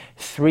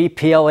3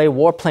 PLA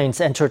warplanes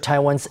entered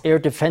Taiwan's air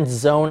defense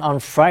zone on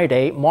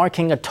Friday,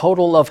 marking a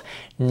total of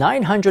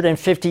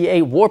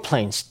 958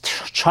 warplanes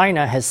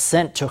China has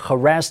sent to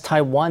harass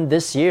Taiwan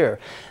this year.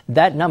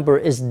 That number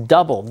is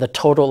double the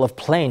total of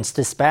planes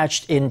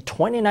dispatched in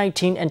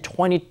 2019 and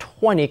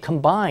 2020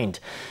 combined.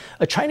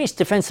 A Chinese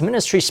Defense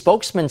Ministry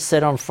spokesman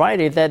said on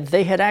Friday that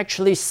they had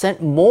actually sent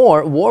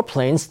more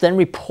warplanes than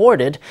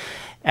reported,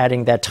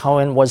 adding that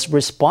Taiwan was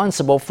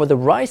responsible for the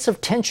rise of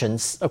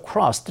tensions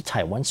across the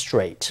Taiwan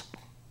Strait.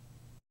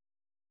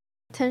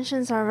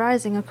 Tensions are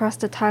rising across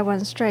the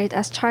Taiwan Strait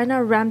as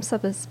China ramps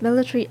up its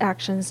military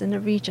actions in the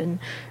region.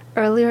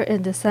 Earlier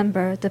in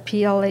December, the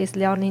PLA's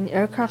Liaoning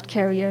aircraft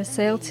carrier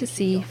sailed to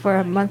sea for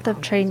a month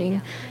of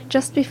training.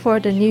 Just before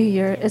the new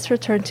year, its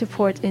return to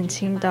port in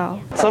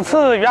Qingdao.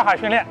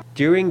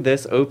 During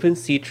this open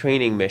sea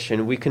training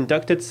mission, we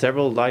conducted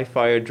several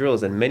live-fire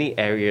drills in many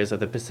areas of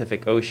the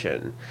Pacific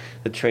Ocean.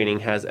 The training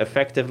has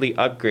effectively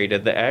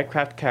upgraded the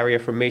aircraft carrier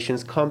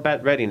formation's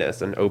combat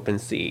readiness on open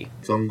sea.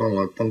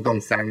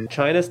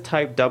 China's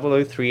Type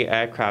 003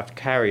 aircraft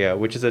carrier,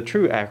 which is a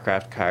true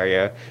aircraft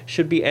carrier,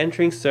 should be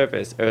entering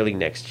service early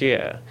next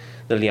year.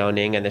 The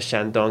Liaoning and the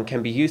Shandong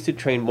can be used to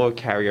train more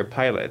carrier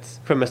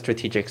pilots. From a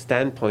strategic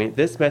standpoint,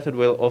 this method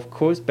will of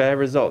course bear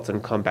results in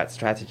combat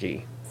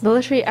strategy.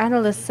 Military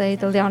analysts say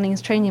the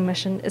Liaoning's training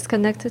mission is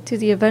connected to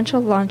the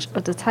eventual launch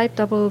of the Type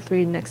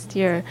 003 next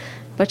year.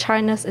 But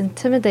China's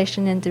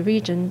intimidation in the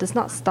region does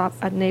not stop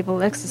at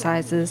naval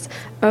exercises.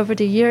 Over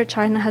the year,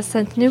 China has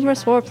sent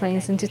numerous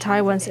warplanes into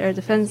Taiwan's air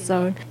defense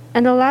zone,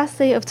 and the last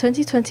day of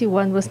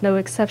 2021 was no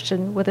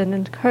exception, with an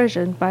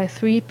incursion by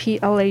 3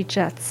 PLA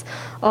jets.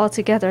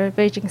 Altogether,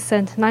 Beijing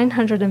sent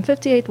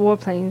 958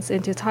 warplanes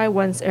into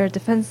Taiwan's air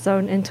defense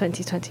zone in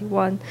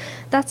 2021.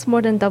 That's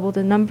more than double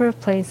the number of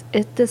planes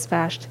it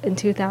dispatched in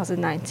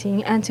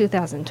 2019 and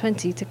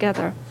 2020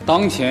 together.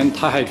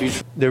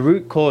 The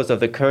root cause of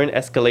the current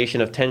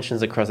escalation of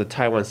tensions across the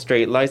Taiwan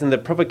Strait lies in the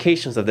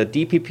provocations of the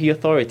DPP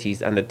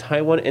authorities and the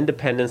Taiwan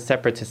Independent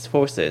Separatist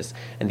Forces,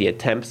 and the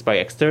attempts by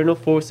external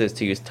forces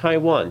to use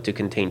Taiwan to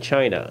contain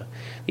China.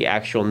 The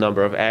actual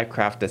number of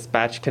aircraft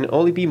dispatched can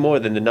only be more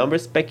than the number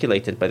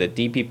speculated by the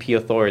DPP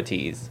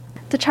authorities.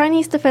 The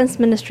Chinese Defense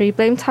Ministry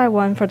blamed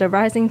Taiwan for the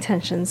rising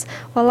tensions,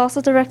 while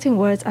also directing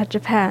words at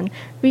Japan.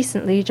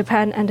 Recently,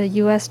 Japan and the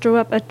U.S. drew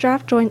up a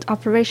draft joint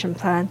operation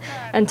plan,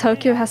 and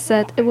Tokyo has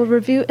said it will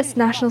review its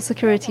national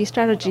security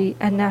strategy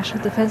and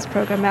national defense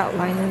program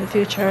outline in the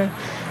future.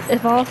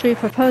 If all three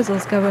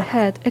proposals go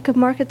ahead, it could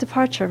mark a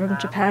departure from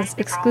Japan's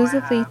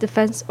exclusively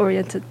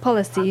defense-oriented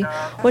policy,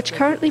 which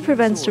currently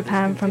prevents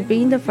Japan from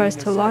being the first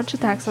to launch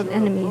attacks on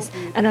enemies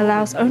and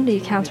allows only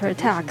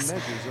counterattacks.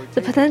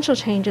 The potential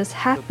changes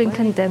have been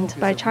condemned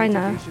by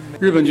China.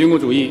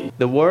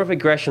 The war of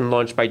aggression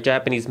launched by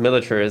Japanese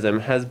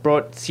militarism has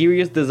brought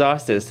serious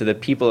disasters to the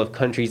people of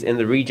countries in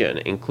the region,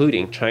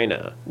 including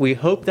China. We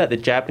hope that the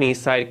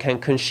Japanese side can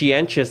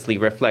conscientiously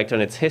reflect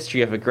on its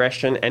history of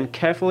aggression and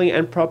carefully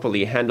and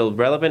properly handle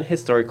relevant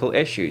historical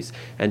issues,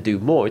 and do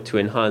more to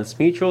enhance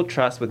mutual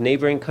trust with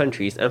neighboring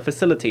countries and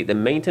facilitate the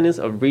maintenance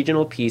of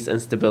regional peace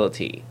and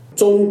stability.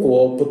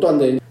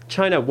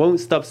 China won't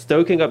stop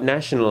stoking up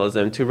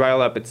nationalism to rile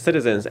up its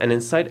citizens and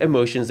incite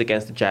emotions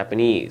against the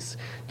Japanese.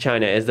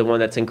 China is the one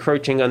that's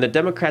encroaching on the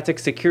democratic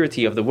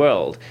security of the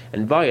world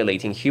and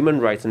violating human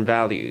rights and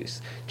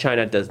values.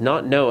 China does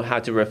not know how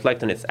to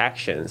reflect on its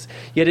actions,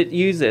 yet it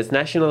uses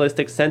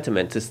nationalistic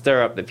sentiment to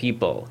stir up the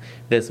people.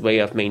 This way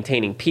of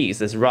maintaining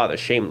peace is rather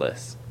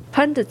shameless.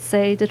 Pundits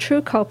say the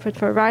true culprit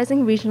for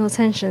rising regional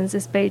tensions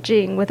is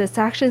Beijing, with its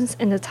actions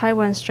in the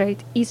Taiwan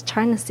Strait, East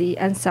China Sea,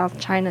 and South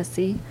China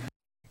Sea.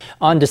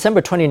 On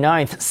December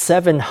 29th,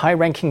 7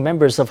 high-ranking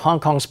members of Hong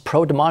Kong's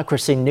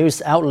pro-democracy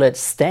news outlet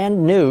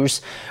Stand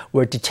News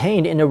were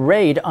detained in a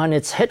raid on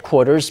its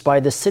headquarters by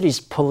the city's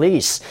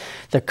police.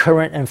 The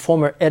current and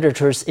former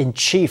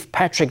editors-in-chief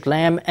Patrick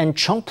Lam and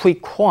Chung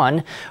Pui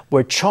Kwan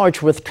were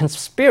charged with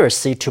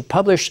conspiracy to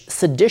publish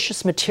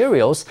seditious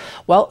materials,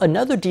 while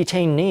another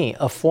detainee,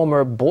 a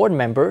former board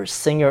member,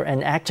 singer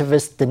and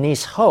activist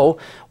Denise Ho,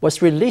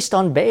 was released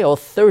on bail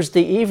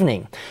Thursday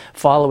evening.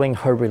 Following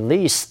her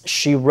release,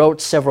 she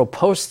wrote several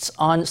posts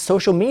on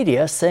social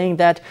media saying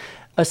that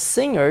a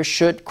singer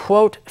should,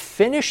 quote,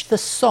 finish the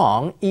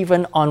song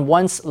even on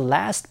one's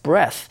last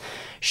breath.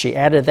 She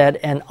added that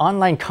an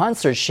online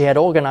concert she had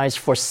organized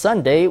for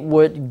Sunday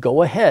would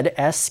go ahead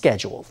as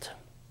scheduled.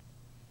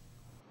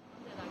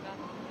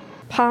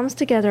 Palms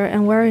together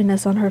and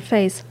weariness on her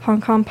face,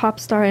 Hong Kong pop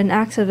star and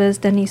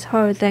activist Denise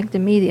Ho thanked the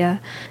media.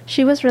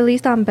 She was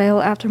released on bail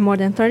after more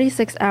than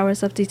 36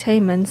 hours of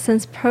detainment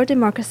since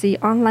pro-democracy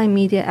online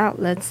media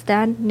outlet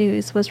Stand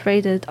News was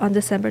raided on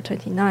December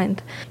 29th.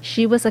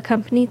 She was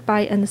accompanied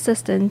by an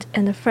assistant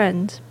and a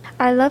friend.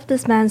 "I love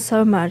this man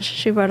so much,"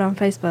 she wrote on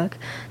Facebook.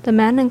 The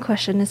man in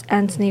question is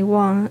Anthony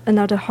Wong,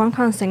 another Hong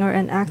Kong singer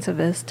and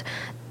activist.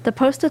 The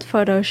posted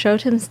photo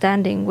showed him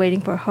standing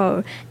waiting for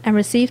Ho and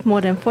received more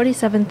than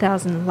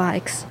 47,000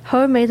 likes.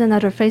 Ho made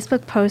another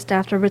Facebook post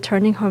after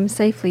returning home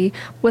safely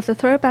with a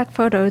throwback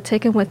photo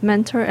taken with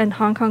mentor and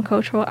Hong Kong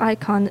cultural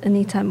icon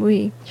Anita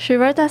Mui. She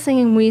wrote that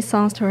singing Mui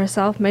songs to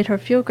herself made her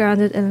feel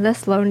grounded and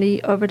less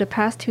lonely over the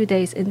past 2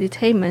 days in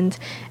detainment,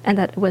 and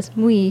that it was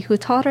Mui who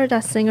taught her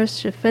that singers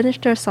should finish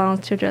their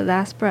songs to their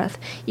last breath,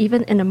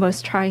 even in the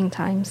most trying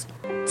times.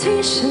 其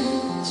實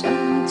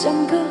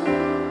唱歌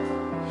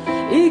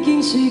已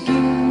經是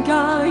更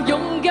加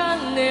勇敢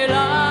的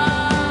啦。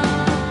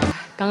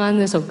剛剛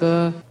那首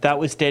歌 That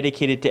was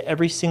dedicated to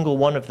every single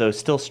one of those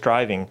still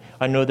striving.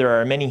 I know there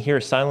are many here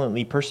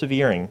silently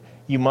persevering.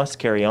 You must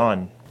carry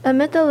on.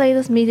 Amid the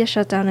latest media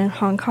shutdown in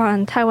Hong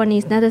Kong,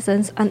 Taiwanese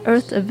netizens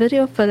unearthed a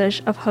video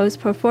footage of Ho's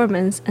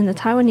performance in the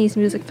Taiwanese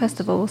Music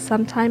Festival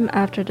sometime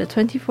after the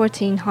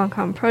 2014 Hong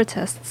Kong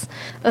protests.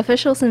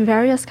 Officials in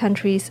various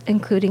countries,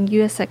 including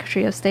U.S.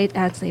 Secretary of State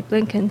Antony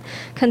Blinken,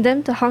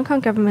 condemned the Hong Kong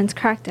government's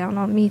crackdown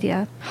on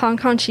media. Hong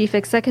Kong Chief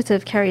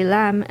Executive Carrie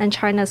Lam and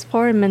China's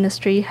Foreign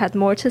Ministry had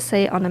more to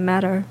say on the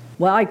matter.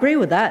 Well, I agree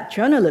with that.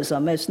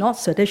 Journalism is not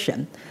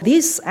sedition.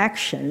 These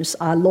actions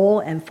are law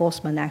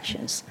enforcement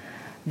actions.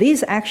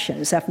 These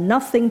actions have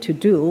nothing to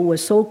do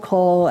with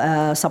so-called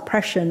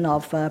suppression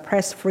of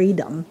press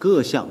freedom.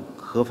 各项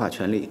合法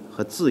权利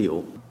和自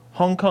由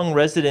Hong Kong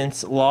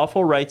residents'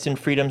 lawful rights and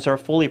freedoms are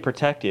fully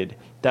protected.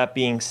 That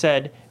being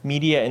said,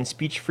 media and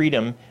speech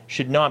freedom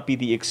should not be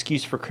the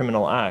excuse for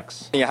criminal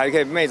acts. 你还可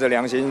以昧着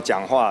良心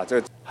讲话，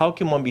 How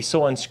can one be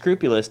so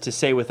unscrupulous to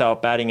say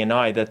without batting an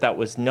eye that that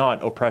was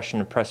not oppression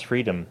of press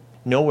freedom?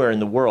 Nowhere in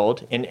the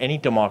world, in any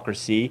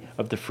democracy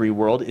of the free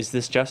world, is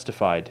this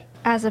justified.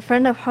 As a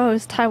friend of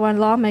Ho's, Taiwan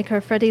lawmaker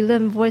Freddie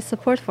Lim voiced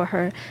support for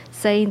her,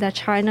 saying that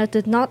China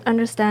did not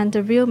understand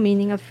the real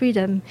meaning of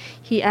freedom.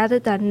 He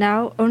added that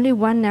now only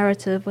one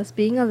narrative was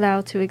being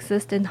allowed to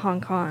exist in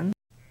Hong Kong.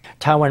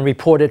 Taiwan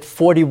reported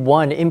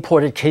 41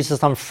 imported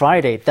cases on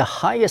Friday, the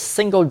highest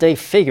single-day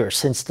figure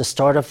since the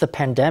start of the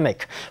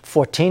pandemic.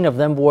 14 of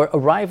them were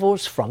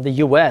arrivals from the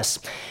U.S.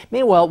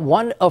 Meanwhile,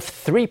 one of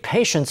 3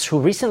 patients who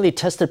recently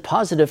tested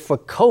positive for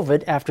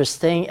COVID after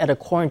staying at a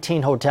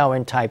quarantine hotel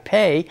in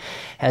Taipei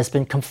has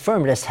been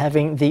confirmed as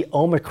having the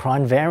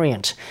Omicron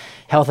variant.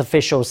 Health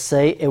officials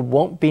say it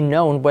won't be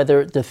known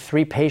whether the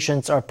 3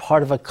 patients are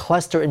part of a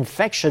cluster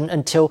infection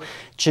until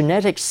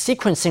genetic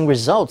sequencing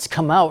results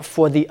come out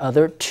for the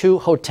other 2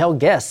 hotel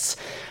guests.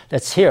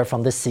 Let's hear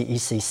from the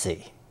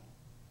CECC.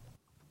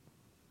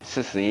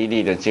 41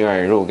例的境外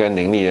引入跟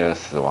0例的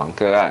死亡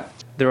个案。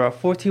 There are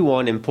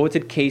 41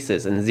 imported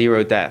cases and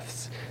 0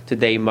 deaths.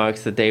 Today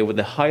marks the day with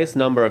the highest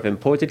number of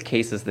imported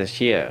cases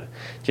this year.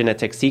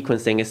 Genetic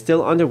sequencing is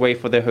still underway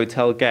for the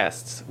hotel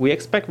guests. We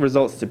expect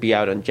results to be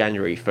out on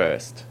January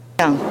 1st.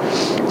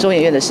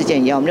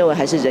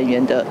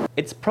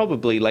 It's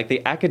probably like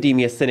the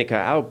Academia Sinica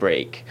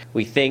outbreak.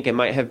 We think it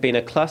might have been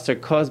a cluster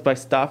caused by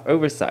staff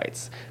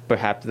oversights.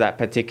 Perhaps that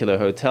particular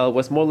hotel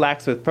was more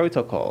lax with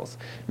protocols.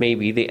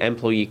 Maybe the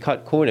employee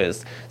cut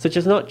corners, such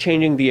as not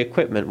changing the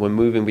equipment when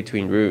moving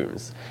between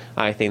rooms.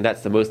 I think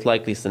that's the most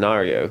likely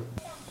scenario.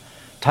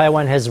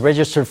 Taiwan has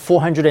registered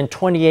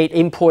 428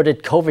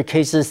 imported COVID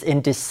cases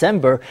in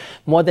December,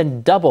 more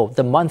than double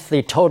the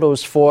monthly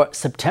totals for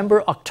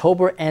September,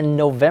 October, and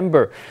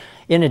November.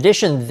 In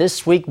addition,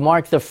 this week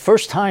marked the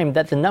first time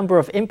that the number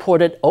of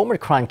imported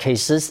Omicron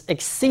cases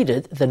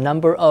exceeded the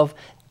number of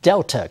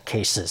Delta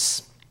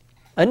cases.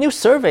 A new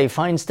survey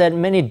finds that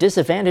many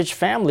disadvantaged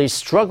families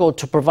struggle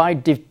to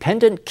provide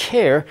dependent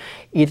care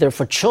either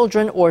for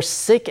children or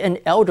sick and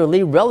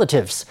elderly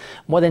relatives.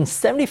 More than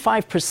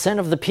 75%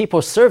 of the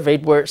people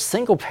surveyed were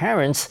single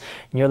parents,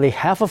 nearly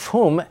half of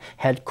whom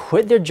had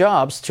quit their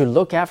jobs to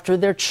look after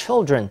their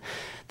children.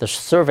 The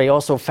survey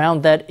also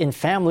found that in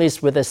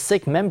families with a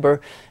sick member,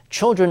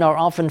 children are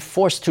often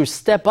forced to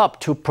step up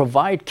to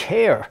provide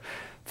care.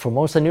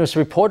 Formosa News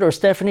reporter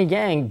Stephanie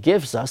Yang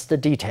gives us the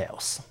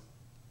details.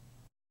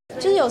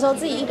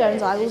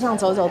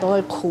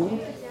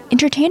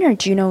 Entertainer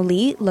Juno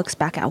Lee looks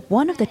back at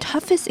one of the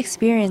toughest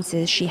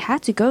experiences she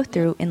had to go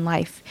through in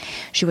life.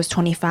 She was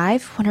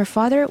 25 when her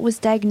father was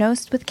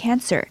diagnosed with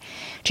cancer.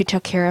 She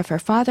took care of her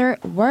father,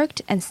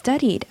 worked, and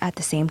studied at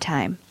the same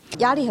time.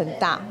 压力很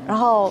大，然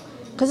后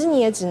可是你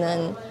也只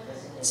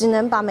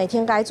能把每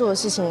天该做的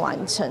事情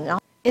完成，然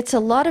后 It's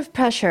a lot of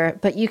pressure,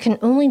 but you can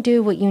only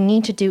do what you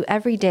need to do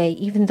every day,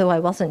 even though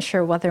I wasn't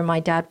sure whether my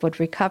dad would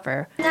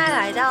recover.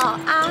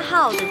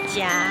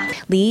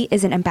 Lee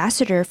is an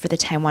ambassador for the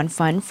Taiwan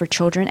Fund for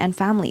Children and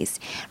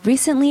Families.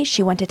 Recently,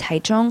 she went to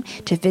Taichung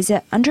to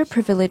visit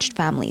underprivileged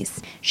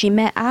families. She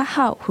met Ah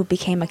Hao, who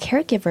became a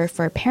caregiver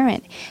for a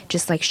parent,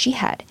 just like she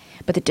had.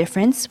 But the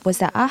difference was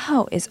that Ah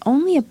Hao is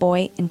only a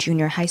boy in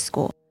junior high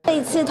school.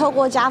 This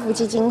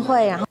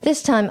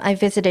time, I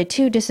visited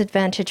 2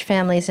 disadvantaged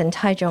families in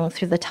Taichung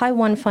through the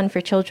Taiwan Fund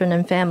for Children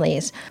and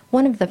Families.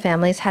 One of the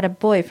families had a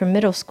boy from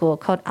middle school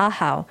called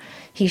Ahao.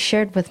 He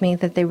shared with me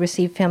that they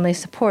received family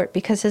support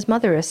because his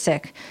mother is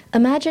sick.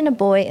 Imagine a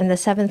boy in the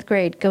 7th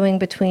grade going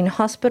between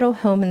hospital,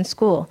 home, and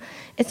school.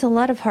 It's a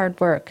lot of hard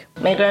work.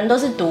 Lee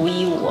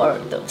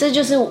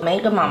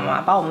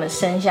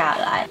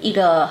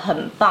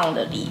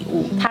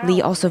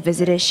also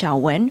visited Xiao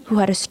Wen, who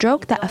had a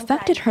stroke that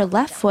affected her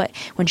left foot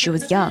when she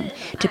was young.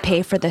 To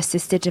pay for the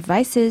assisted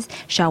devices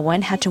Xiao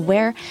Wen had to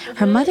wear,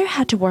 her mother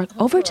had to work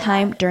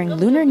overtime during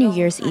Lunar New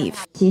Year's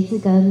Eve.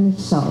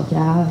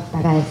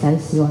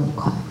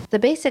 The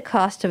basic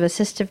cost of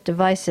assistive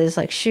devices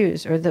like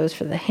shoes or those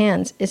for the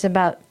hands is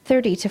about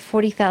 30 to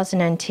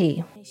 40,000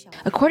 NT.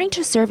 According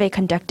to a survey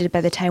conducted by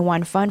the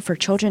Taiwan Fund for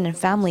Children and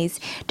Families,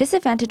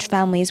 disadvantaged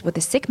families with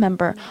a sick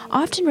member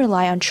often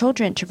rely on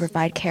children to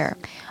provide care.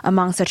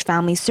 Among such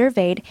families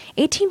surveyed,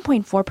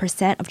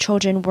 18.4% of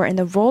children were in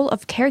the role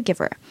of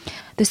caregiver.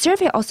 The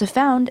survey also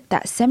found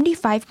that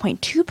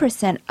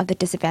 75.2% of the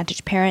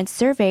disadvantaged parents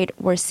surveyed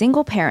were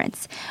single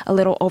parents. A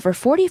little over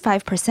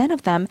 45%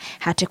 of them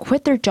had to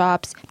quit their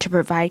jobs to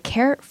provide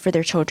care for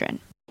their children.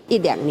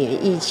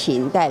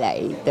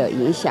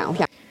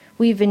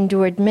 We've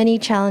endured many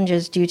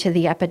challenges due to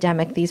the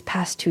epidemic these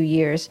past 2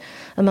 years.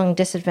 Among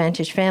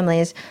disadvantaged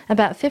families,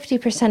 about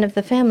 50% of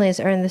the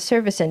families are in the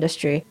service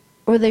industry,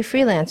 or they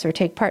freelance or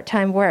take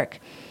part-time work.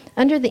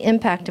 Under the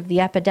impact of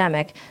the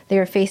epidemic, they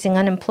are facing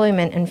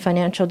unemployment and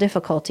financial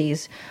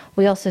difficulties.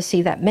 We also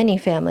see that many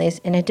families,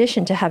 in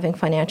addition to having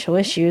financial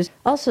issues,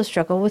 also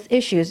struggle with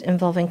issues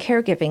involving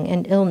caregiving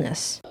and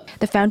illness.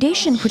 The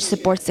foundation, which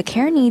supports the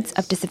care needs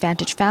of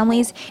disadvantaged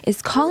families,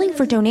 is calling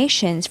for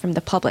donations from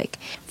the public.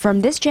 From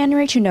this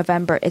January to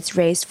November, it's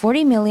raised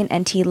 40 million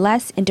NT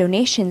less in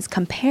donations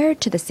compared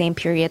to the same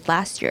period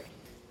last year.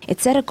 It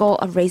set a goal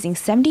of raising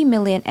 70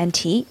 million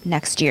NT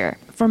next year.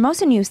 For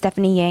Mosa News,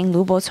 Stephanie Yang,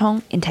 Lu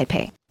Bocong in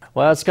Taipei.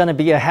 Well, it's going to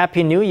be a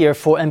happy new year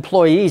for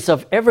employees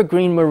of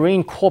Evergreen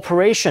Marine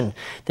Corporation.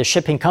 The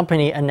shipping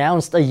company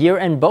announced a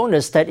year-end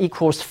bonus that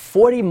equals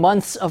 40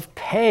 months of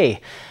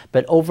pay.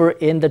 But over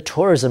in the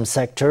tourism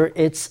sector,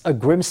 it's a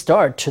grim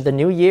start to the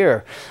new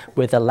year.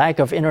 With a lack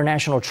of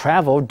international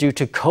travel due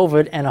to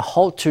COVID and a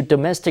halt to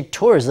domestic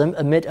tourism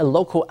amid a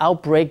local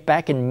outbreak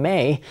back in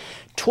May,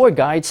 tour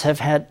guides have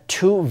had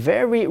 2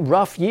 very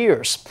rough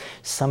years.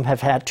 Some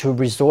have had to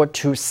resort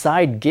to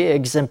side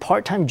gigs and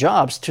part-time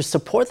jobs to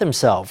support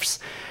themselves.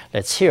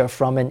 Let's hear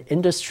from an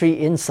industry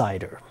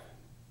insider.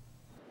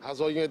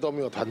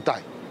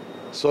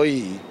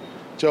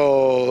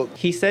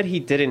 He said he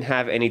didn't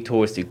have any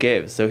tours to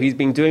give, so he's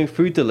been doing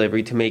food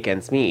delivery to make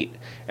ends meet.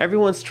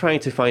 Everyone's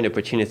trying to find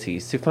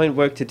opportunities, to find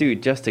work to do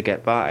just to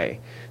get by.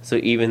 So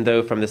even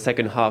though from the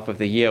second half of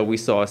the year we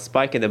saw a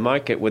spike in the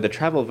market with the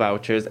travel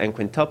vouchers and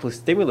quintuple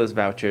stimulus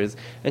vouchers,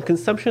 and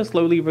consumption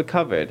slowly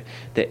recovered,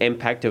 the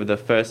impact of the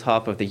first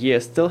half of the year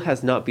still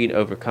has not been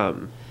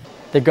overcome.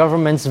 The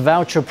government's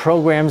voucher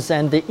programs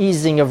and the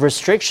easing of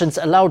restrictions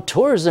allowed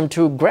tourism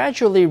to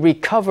gradually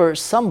recover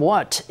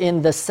somewhat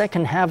in the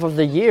second half of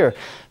the year.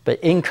 But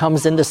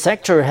incomes in the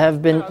sector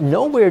have been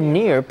nowhere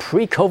near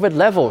pre-COVID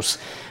levels.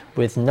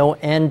 With no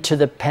end to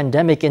the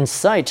pandemic in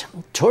sight,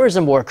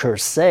 tourism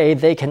workers say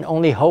they can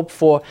only hope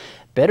for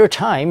better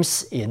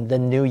times in the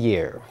new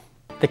year.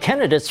 The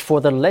candidates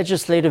for the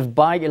legislative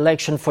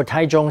by-election for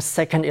Taichung's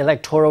 2nd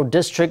electoral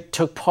district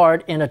took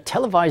part in a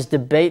televised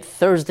debate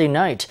Thursday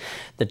night.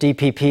 The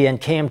DPP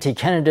and KMT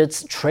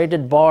candidates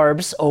traded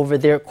barbs over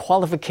their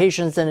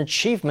qualifications and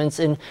achievements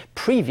in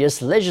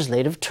previous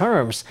legislative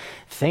terms.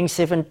 Things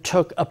even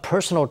took a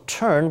personal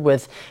turn,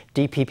 with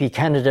DPP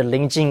candidate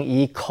Lin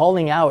Jingyi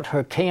calling out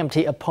her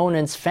KMT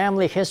opponent's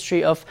family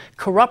history of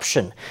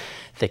corruption.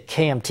 The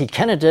KMT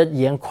candidate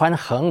Yan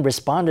Kuan-heng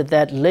responded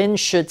that Lin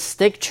should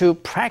stick to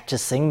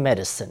practicing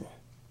medicine.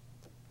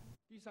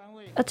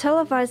 A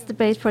televised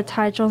debate for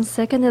Taichung's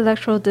 2nd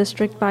electoral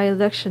district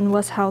by-election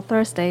was held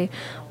Thursday,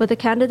 with the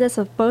candidates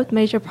of both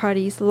major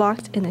parties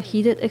locked in a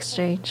heated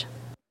exchange.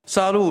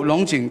 沙鹿、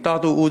龙井、大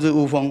肚、乌日、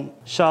乌峰。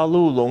沙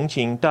鹿、龙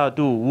井、大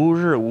肚、乌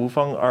日、乌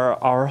峰 are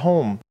our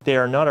home. They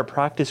are not a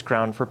practice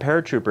ground for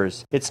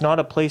paratroopers. It's not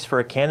a place for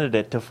a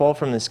candidate to fall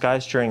from the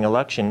skies during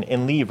election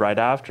and leave right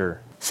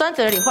after.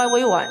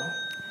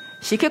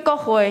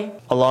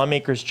 A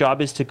lawmaker's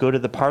job is to go to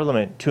the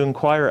parliament to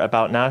inquire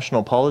about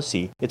national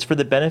policy. It's for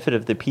the benefit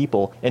of the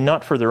people and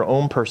not for their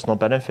own personal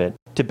benefit,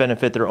 to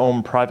benefit their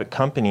own private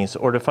companies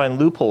or to find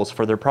loopholes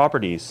for their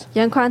properties.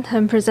 Yan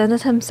Kuan-heng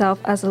presented himself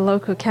as a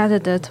local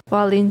candidate,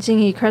 while Lin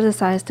Jingyi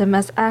criticized him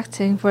as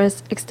acting for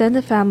his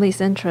extended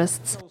family's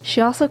interests. She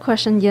also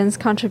questioned Yan's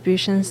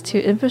contributions to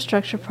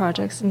infrastructure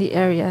projects in the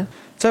area.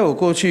 在我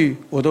过去，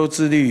我都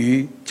致力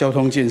于交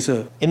通建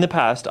设。 In the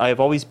past, I have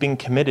always been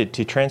committed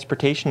to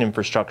transportation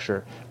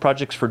infrastructure,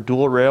 projects for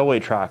dual railway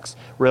tracks,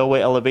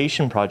 railway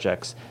elevation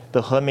projects,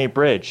 the Hemei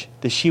Bridge,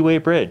 the Xiwei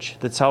Bridge,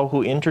 the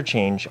Caohu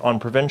Interchange on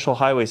Provincial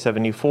Highway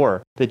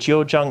 74, the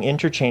Jiuzhang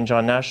Interchange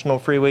on National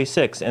Freeway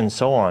 6, and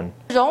so on.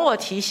 容我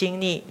提醒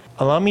你。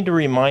 Allow me to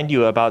remind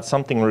you about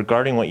something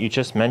regarding what you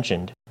just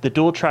mentioned. The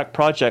dual-track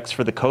projects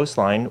for the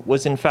coastline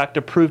was in fact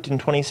approved in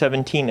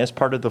 2017 as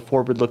part of the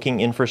Forward-Looking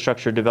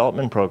Infrastructure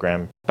Development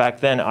Program. Back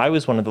then, I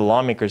was one of the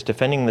lawmakers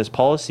defending this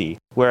policy,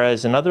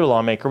 whereas another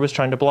lawmaker was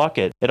trying to block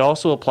it. It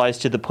also applies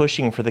to the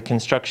pushing for the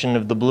construction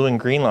of the blue and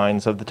green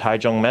lines of the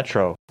Taichung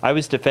Metro. I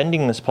was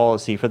defending this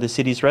policy for the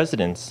city's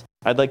residents.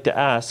 I'd like to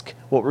ask,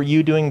 what were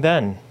you doing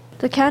then?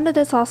 The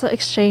candidates also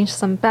exchanged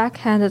some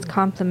backhanded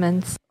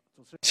compliments.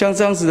 像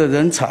这样子的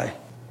人才，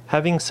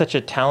 Having such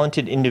a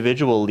talented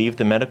individual leave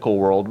the medical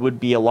world would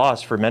be a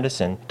loss for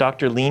medicine.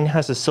 Dr. Lin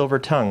has a silver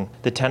tongue.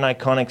 The 10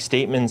 iconic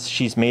statements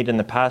she's made in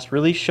the past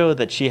really show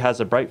that she has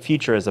a bright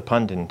future as a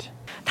pundit.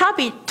 他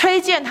比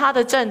推荐他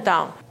的政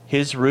党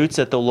His roots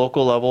at the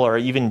local level are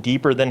even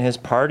deeper than his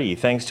party,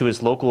 thanks to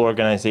his local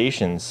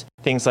organizations.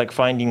 Things like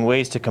finding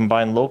ways to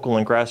combine local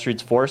and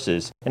grassroots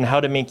forces, and how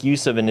to make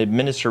use of and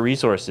administer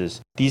resources.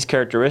 These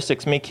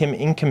characteristics make him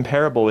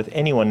incomparable with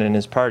anyone in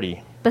his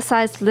party.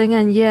 Besides Ling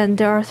and Yan,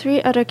 there are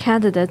 3 other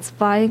candidates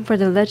vying for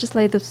the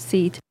legislative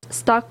seat.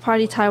 Stock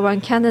Party Taiwan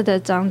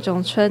candidate Zhang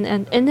Zhongchun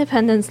and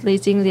independents Li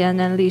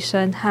Jinglian and Li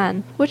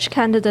Shenhan. Which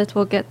candidate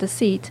will get the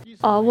seat?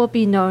 All will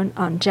be known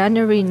on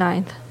January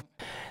 9th.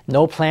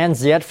 No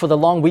plans yet for the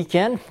long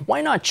weekend?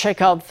 Why not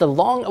check out the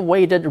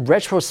long-awaited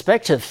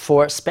retrospective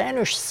for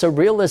Spanish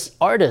surrealist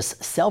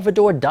artist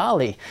Salvador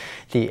Dali?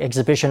 The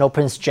exhibition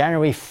opens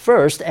January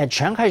 1st at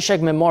Chiang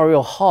Kai-shek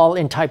Memorial Hall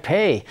in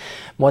Taipei.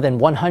 More than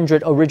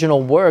 100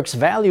 original works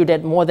valued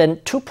at more than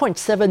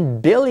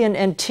 2.7 billion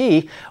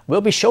NT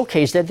will be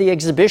showcased at the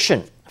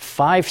exhibition.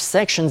 5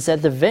 sections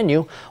at the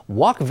venue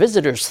walk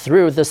visitors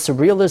through the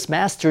surrealist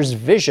master's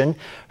vision,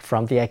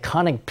 from the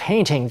iconic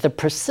painting The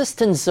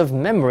Persistence of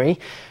Memory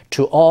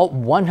to all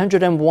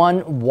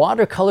 101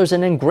 watercolors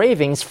and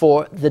engravings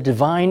for The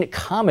Divine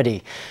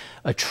Comedy,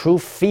 a true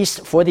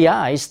feast for the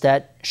eyes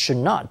that should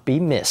not be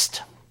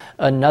missed.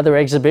 Another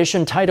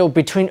exhibition titled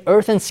Between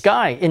Earth and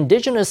Sky,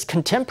 Indigenous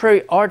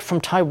Contemporary Art from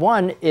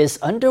Taiwan, is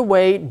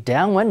underway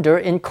down under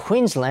in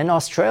Queensland,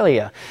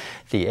 Australia.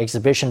 The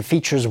exhibition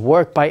features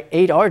work by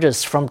 8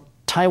 artists from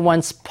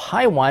Taiwan's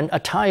Paiwan,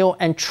 Atayal,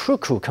 and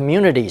Truku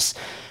communities.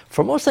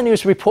 Formosa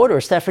News reporter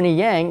Stephanie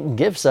Yang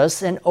gives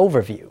us an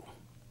overview.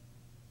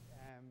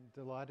 I'm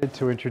delighted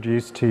to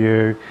introduce to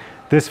you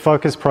this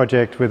focus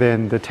project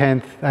within the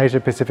 10th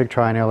Asia-Pacific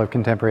Triennial of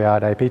Contemporary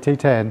Art,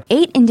 APT10.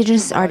 8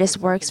 Indigenous artists'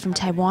 works from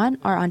Taiwan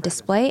are on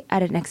display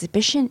at an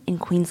exhibition in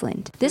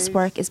Queensland. This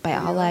work is by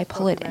Alai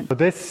Polidin.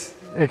 This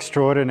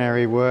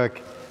extraordinary work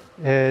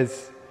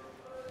is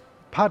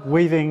part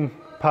weaving,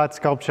 part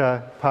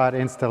sculpture, part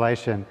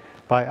installation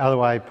by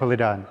Alai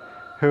Polidin,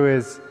 who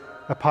is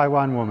a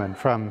Paiwan woman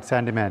from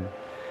Sandaman.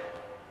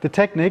 The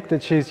technique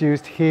that she's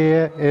used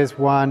here is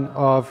one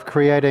of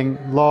creating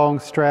long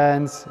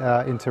strands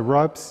into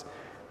ropes,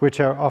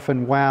 which are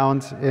often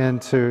wound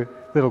into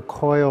little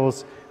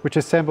coils, which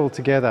assemble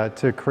together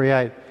to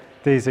create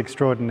these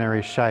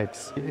extraordinary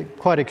shapes.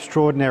 Quite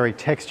extraordinary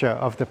texture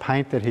of the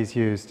paint that he's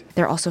used.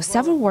 There are also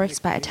several works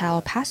by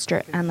Atayal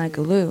pastor Anla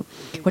Gulu,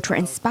 which were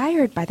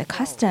inspired by the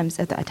customs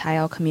of the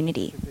Atayal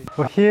community.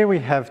 Well, here we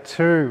have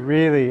 2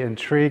 really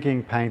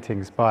intriguing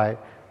paintings by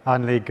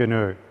Anli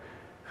Gunu,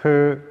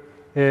 who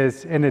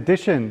is, in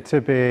addition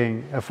to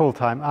being a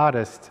full-time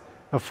artist,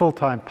 a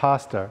full-time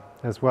pastor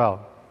as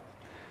well.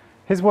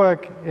 His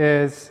work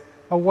is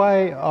a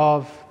way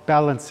of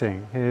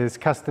balancing his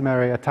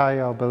customary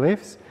Atayal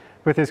beliefs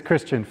with his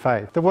Christian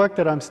faith. The work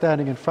that I'm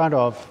standing in front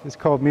of is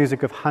called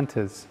Music of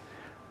Hunters,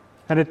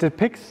 and it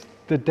depicts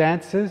the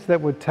dances that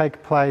would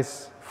take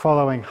place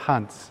following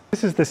hunts.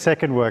 This is the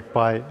second work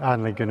by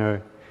Anli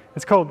Gunu.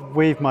 It's called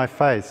Weave My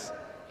Face.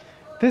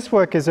 This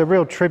work is a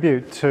real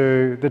tribute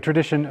to the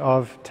tradition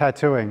of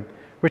tattooing,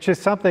 which is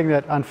something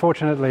that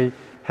unfortunately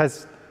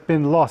has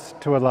been lost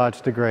to a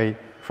large degree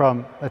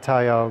from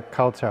Atayal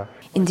culture.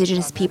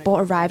 Indigenous people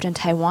arrived in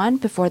Taiwan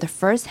before the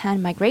first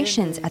Han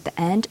migrations at the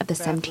end of the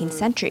 17th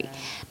century,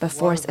 but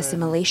forced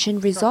assimilation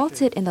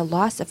resulted in the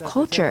loss of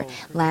culture,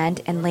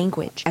 land, and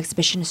language.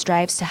 Exhibition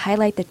strives to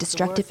highlight the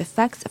destructive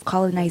effects of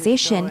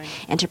colonization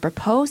and to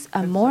propose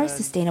a more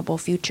sustainable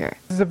future.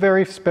 This is a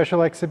very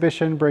special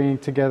exhibition bringing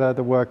together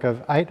the work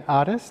of 8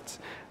 artists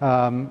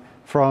from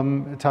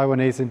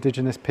Taiwanese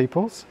Indigenous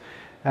peoples,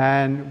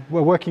 and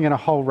we're working in a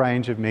whole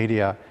range of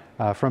media,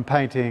 from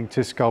painting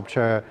to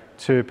sculpture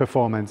to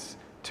performance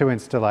to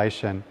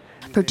installation.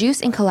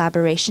 Produced in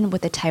collaboration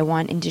with the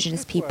Taiwan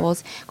Indigenous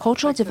Peoples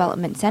Cultural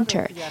Development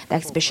Center, the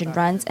exhibition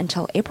runs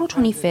until April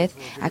 25th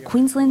at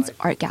Queensland's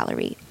Art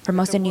Gallery.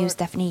 Formosa News,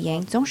 Stephanie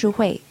Yang, Zhongshu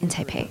Hui in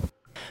Taipei.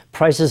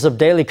 Prices of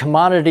daily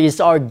commodities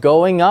are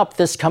going up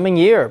this coming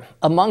year.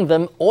 Among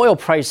them, oil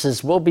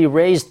prices will be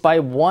raised by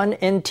 1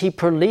 NT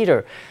per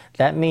liter.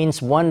 That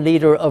means 1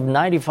 liter of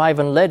 95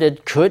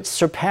 unleaded could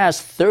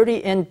surpass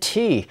 30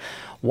 NT.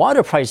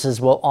 Water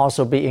prices will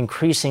also be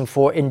increasing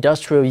for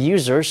industrial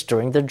users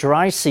during the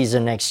dry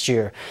season next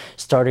year.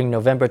 Starting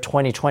November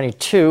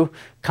 2022,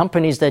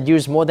 companies that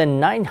use more than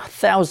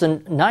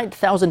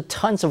 9,000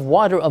 tons of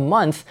water a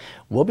month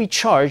will be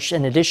charged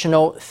an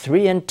additional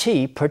 3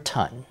 NT per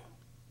ton.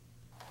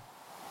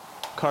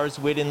 Cars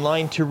wait in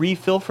line to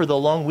refill for the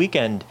long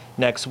weekend.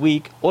 Next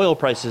week, oil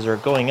prices are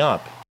going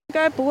up. 应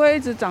该不会一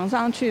直涨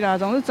上去啦，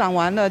总是涨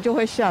完了就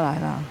会下来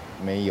啦。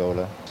没有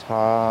了，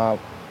差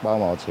8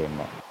毛钱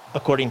吧。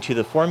 According to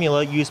the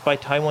formula used by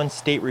Taiwan's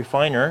state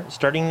refiner,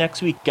 starting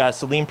next week,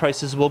 gasoline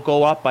prices will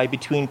go up by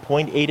between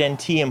 0.8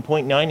 NT and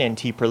 0.9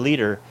 NT per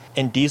liter,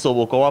 and diesel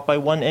will go up by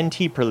 1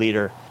 NT per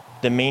liter.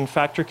 The main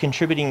factor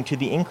contributing to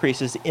the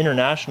increase is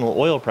international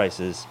oil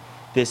prices.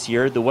 This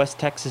year, the West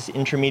Texas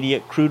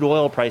Intermediate crude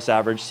oil price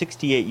averaged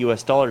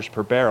 $68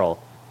 per barrel.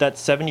 That's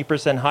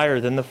 70% higher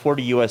than the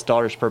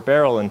 $40 per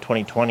barrel in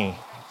 2020.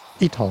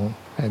 一桶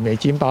美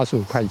金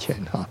85块钱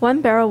哈。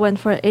 One barrel went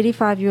for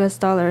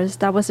 $85.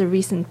 That was a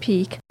recent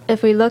peak.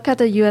 If we look at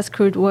the U.S.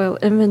 crude oil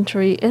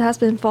inventory, it has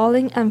been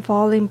falling and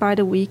falling by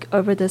the week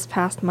over this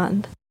past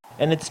month.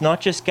 And it's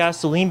not just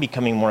gasoline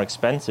becoming more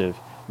expensive.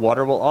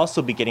 Water will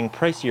also be getting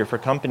pricier for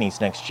companies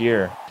next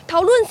year.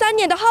 讨论3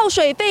年的耗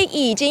水费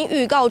已经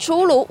预告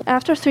出炉。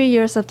 After 3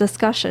 years of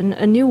discussion,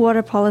 a new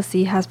water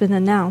policy has been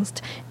announced.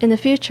 In the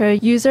future,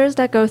 users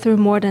that go through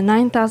more than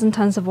 9,000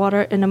 tons of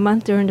water in a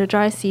month during the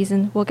dry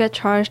season will get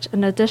charged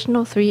an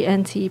additional 3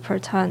 NT per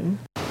ton.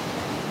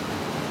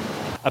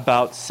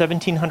 About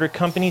 1,700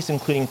 companies,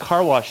 including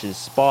car washes,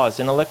 spas,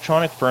 and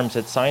electronic firms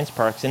at science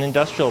parks and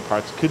industrial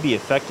parks, could be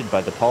affected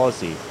by the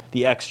policy.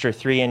 The extra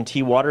 3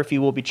 NT water fee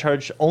will be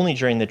charged only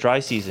during the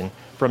dry season,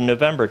 from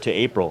November to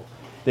April.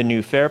 The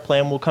new fare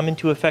plan will come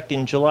into effect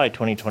in July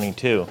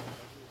 2022.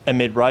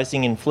 Amid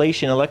rising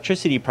inflation,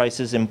 electricity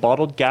prices and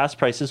bottled gas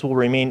prices will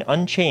remain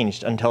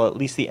unchanged until at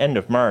least the end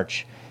of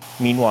March.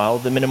 Meanwhile,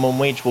 the minimum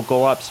wage will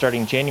go up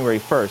starting January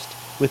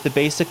 1st, with the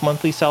basic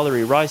monthly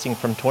salary rising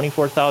from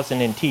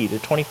 24,000 NT to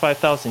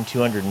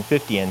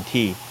 25,250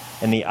 NT,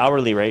 and the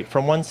hourly rate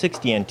from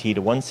 160 NT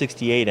to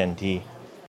 168 NT.